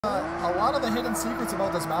A lot of the hidden secrets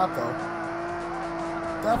about this map, though.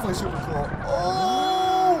 Definitely super cool.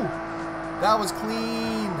 Oh! That was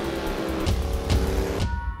clean.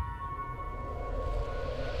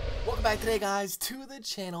 Welcome back today, guys, to the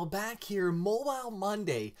channel. Back here, Mobile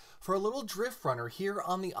Monday, for a little drift runner here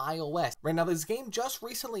on the iOS. Right now, this game just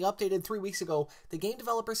recently updated 3 weeks ago. The game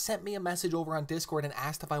developer sent me a message over on Discord and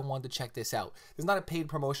asked if I wanted to check this out. There's not a paid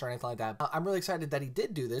promotion or anything like that. I'm really excited that he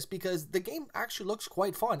did do this because the game actually looks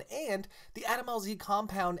quite fun, and the Addon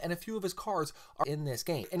compound and a few of his cars are in this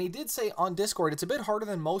game. And he did say on Discord it's a bit harder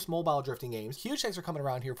than most mobile drifting games. Huge thanks for coming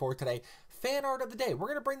around here for today. Fan art of the day. We're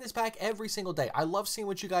going to bring this back every single day. I love seeing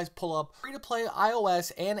what you guys pull up. Free to play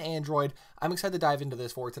iOS and Android. I'm excited to dive into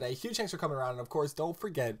this for today. Huge thanks for coming around, and of course, don't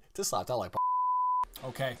forget to slap that like button.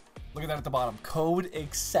 Okay, look at that at the bottom. Code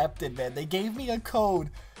accepted, man. They gave me a code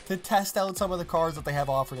to test out some of the cars that they have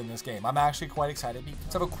offered in this game. I'm actually quite excited.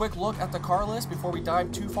 Let's have a quick look at the car list before we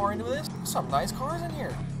dive too far into this. Some nice cars in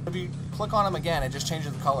here. If you click on them again, it just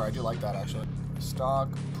changes the color. I do like that, actually. Stock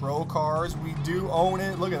pro cars. We do own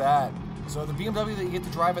it. Look at that. So the BMW that you get to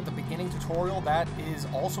drive at the beginning tutorial, that is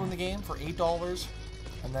also in the game for $8.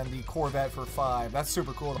 And then the Corvette for $5. That's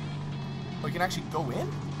super cool. Oh, you can actually go in?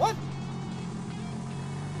 What?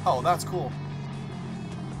 Oh, that's cool.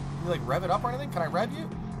 Can you like rev it up or anything? Can I rev you?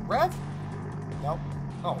 Rev? Nope.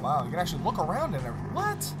 Oh, wow. You can actually look around and everything.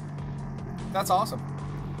 What? That's awesome.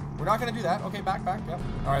 We're not going to do that. Okay, back. Yep.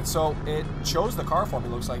 All right, so it chose the car for me,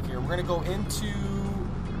 looks like here. We're going to go into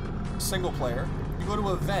single player. You go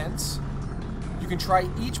to events. You can try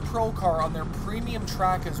each pro car on their premium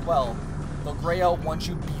track as well. They'll gray out once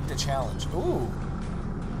you beat the challenge. Ooh.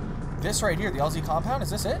 This right here, the LZ compound, is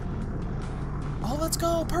this it? Oh, let's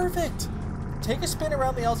go. Perfect. Take a spin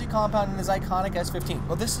around the LZ compound in his iconic S15.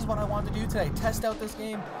 Well, this is what I wanted to do today. Test out this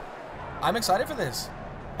game. I'm excited for this.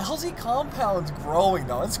 LZ compound's growing,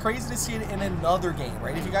 though. It's crazy to see it in another game,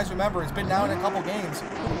 right? If you guys remember, it's been now in a couple games.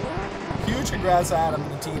 Huge congrats to Addon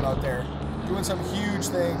and the team out there. Doing some huge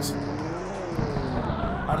things.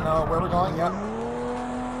 I don't know where we're going. Yep.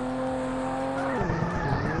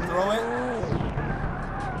 Throw it.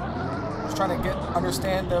 Just trying to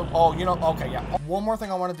understand the. Oh, you know. Okay, yeah. One more thing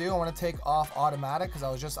I want to do. I want to take off automatic because I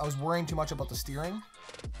was worrying too much about the steering.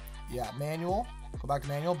 Yeah, manual. Go back to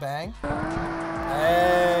manual. Bang.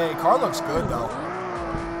 Hey, car looks good though.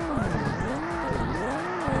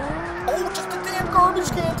 Oh, just a damn garbage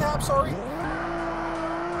can tap. Sorry.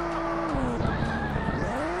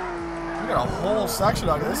 We got a whole section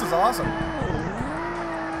of it. This is awesome.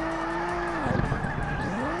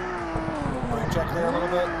 Brake check there a little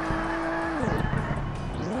bit.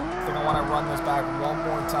 I think I want to run this back one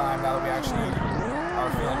more time now that we actually are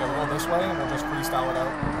feeling it. We'll go this way and we'll just freestyle it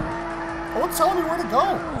out. Oh, it's telling me where to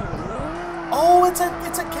go. Oh, it's a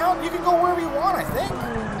count. You can go wherever you want, I think.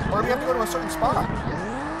 Or we have to go to a certain spot.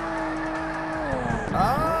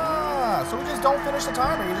 Ah, so we just don't finish the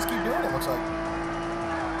timer. You just keep doing it, looks like.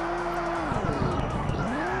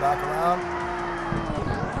 Back around.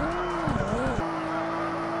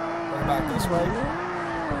 Bring it back this way.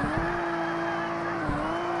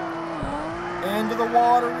 Into the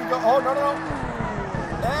water we go. Oh, no.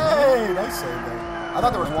 Hey, nice save there. I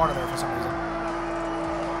thought there was water there for some reason.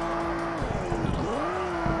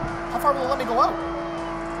 How far will it let me go out?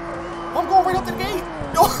 Oh, I'm going right up to the gate.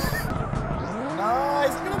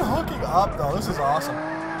 Nice. Look at it hooking up, though. This is awesome.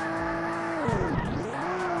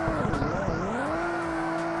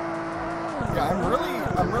 Yeah,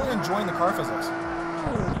 I'm really enjoying the car physics.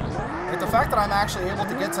 Like the fact that I'm actually able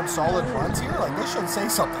to get some solid runs here, like this should say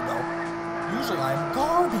something though. Usually I'm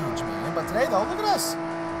garbage, man, but today though, look at us.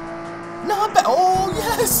 Not bad. Oh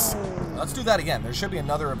yes. Let's do that again. There should be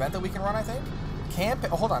another event that we can run, I think.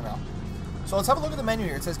 Oh, hold on now. So let's have a look at the menu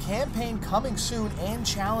here. It says campaign coming soon and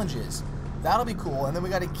challenges. That'll be cool. And then we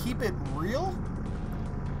got to keep it real.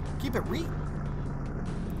 Keep it re.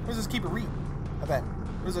 Where's this keep it re event?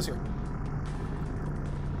 What is this here?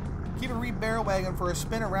 Keep a reed barrel wagon for a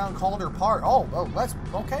spin around Calder Park. Oh, that's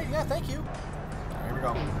okay. Yeah, thank you. Right, here we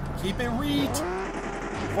go. Keep it reed.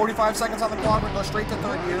 45 seconds on the clock. We're going straight to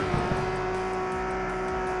third gear.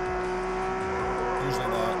 Usually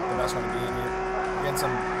the best one to be in here. We had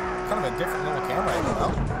some kind of a different little camera angle now.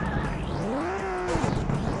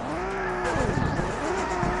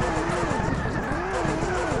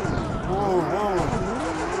 Whoa.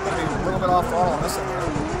 Gotta be a little bit off throttle on this thing here.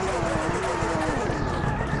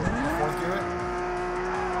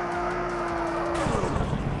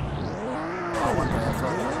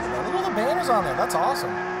 Look at the banners on there. That's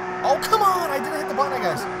awesome. Oh, come on. I didn't hit the button, I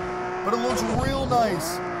guess. But it looks real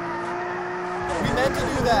nice. We meant to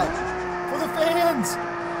do that. For the fans.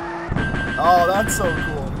 Oh, that's so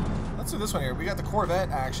cool. That's Let's do this one here. We got the Corvette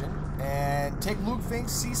action. And take Luke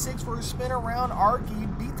Fink's C6 for a spin around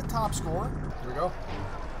Arky. Beat the top score. Here we go.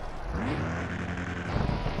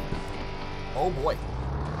 Oh boy.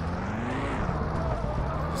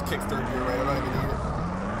 Just kick third gear right. I don't even need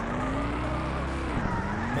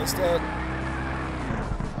it. Missed it.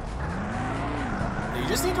 You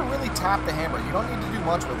just need to really tap the handbrake. You don't need to do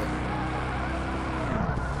much with it.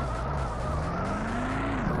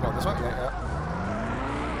 Oh, this one? Yeah.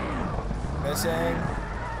 Missing.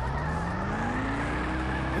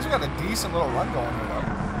 He's got a decent little run going here, though.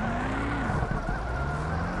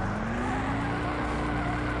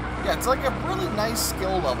 Yeah, it's like a really nice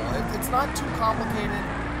skill level. It's not too complicated.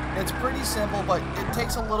 It's pretty simple, but it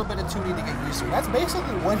takes a little bit of tuning to get used to. That's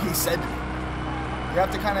basically what he said to me. You have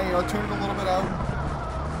to kind of, tune it a little bit out.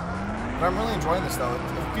 But I'm really enjoying this, though.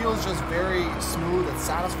 It feels just very smooth and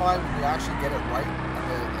satisfying when you actually get it right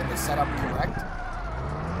and the setup correct.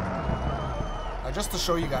 Just to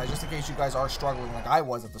show you guys, just in case you guys are struggling like I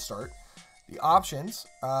was at the start, the options,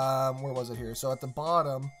 where was it here? So at the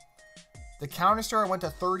bottom, the counter steer I went to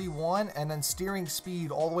 31, and then steering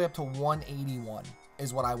speed all the way up to 181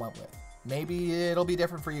 is what I went with. Maybe it'll be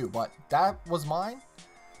different for you, but that was mine.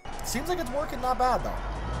 Seems like it's working not bad, though.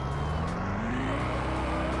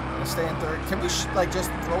 I'm gonna stay in third. Can we, like,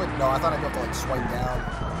 just throw it? No, I thought I'd have to, like, swipe down.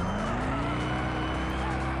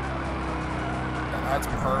 Yeah, that's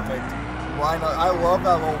perfect. I love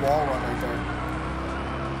that little wall run right there.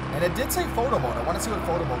 And it did say photo mode. I want to see what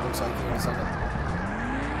photo mode looks like here in a second.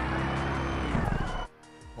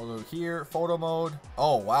 We'll go here, photo mode.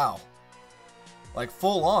 Oh, wow. Like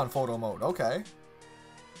full on photo mode. Okay.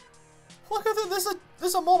 Look at this. This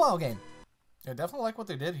is a mobile game. I definitely like what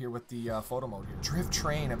they did here with the photo mode here. Drift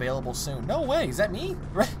Train available soon. No way. Is that me?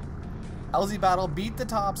 Right. LZ Battle, beat the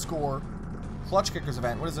top score. Clutch Kickers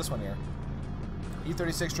event. What is this one here?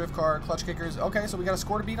 E36 drift car, clutch kickers. Okay, so we got a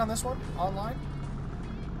score to beat on this one online.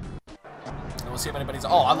 And we'll see if anybody's.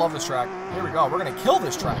 Oh, I love this track. Here we go. We're gonna kill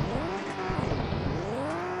this track.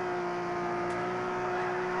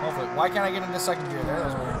 Hopefully. Why can't I get into second gear there? That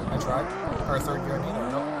was weird. I tried. Or third gear, I mean.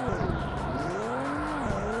 No.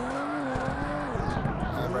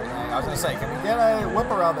 I was gonna say, can we get a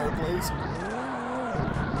whip around there, please?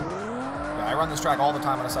 Yeah, I run this track all the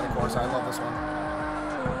time on a set of course. I love this one.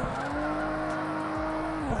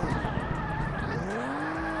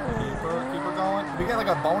 Did we get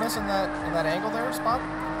like a bonus in that angle there spot?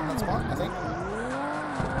 In that spot, I think.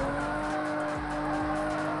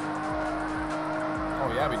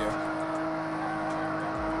 Oh yeah, we do.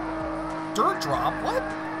 Dirt drop? What?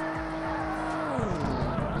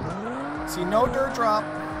 See, no dirt drop.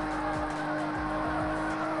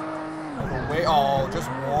 Oh, just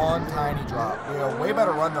one tiny drop. We have a way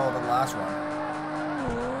better run though than last run.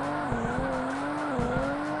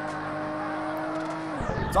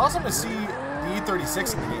 It's awesome to see the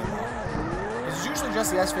E36 in the game, though. It's usually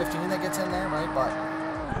just the S15 that gets in there, right? But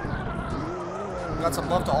we got some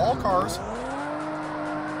love to all cars.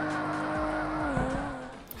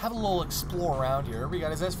 Have a little explore around here. We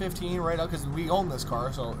got his S15 right out because we own this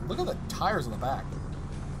car. So look at the tires in the back.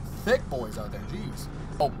 Thick boys out there. Jeez.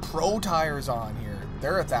 Oh, pro tires on here.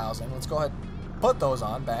 They're 1,000. Let's go ahead and put those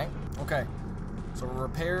on. Bang. Okay. So we're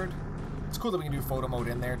repaired. It's cool that we can do photo mode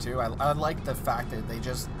in there too. I like the fact that they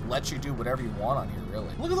just let you do whatever you want on here, really.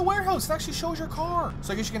 Look at the warehouse. It actually shows your car.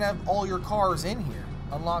 So I guess you can have all your cars in here.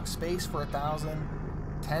 Unlock space for 1,000.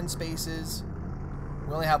 10 spaces.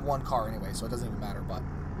 We only have one car anyway, so it doesn't even matter, but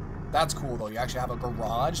that's cool though. You actually have a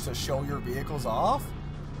garage to show your vehicles off.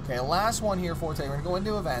 Okay, last one here for today. We're gonna go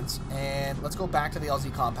into events, and let's go back to the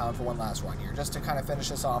LZ compound for one last run here, just to kind of finish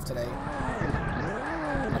this off today.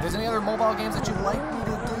 If there's any other mobile games that you'd like me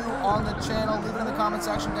to do on the channel, leave it in the comment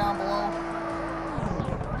section down below.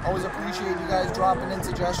 Always appreciate you guys dropping in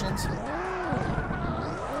suggestions. Let's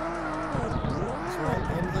go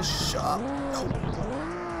into the shop. Nope.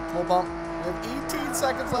 Full bump. We have 18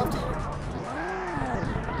 seconds left here.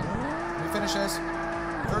 Let me finish this.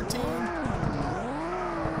 13.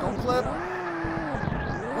 Don't clip.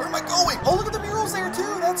 Where am I going? Oh, look at the murals there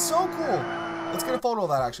too. That's so cool. Let's get a photo of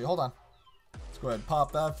that actually. Hold on. Go ahead and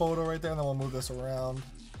pop that photo right there, and then we'll move this around.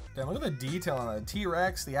 Damn, look at the detail on the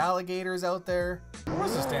T-Rex, the alligators out there.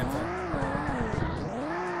 Where's this damn thing?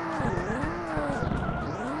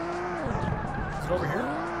 Is it over here?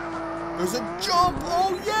 There's a jump!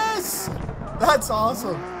 Oh, yes! That's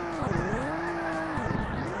awesome.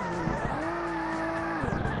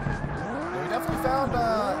 Yeah, we definitely found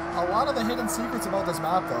a lot of the hidden secrets about this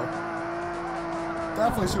map, though.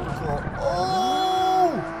 Definitely super cool.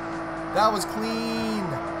 Oh! That was clean.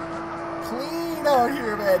 Clean out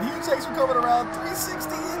here, man. Huge thanks for coming around.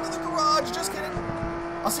 360 into the garage.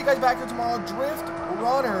 I'll see you guys back here tomorrow. Drift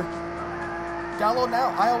Runner. Download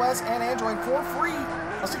now, iOS and Android for free.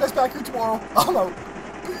 I'll see you guys back here tomorrow. I'm out.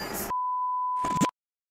 Peace.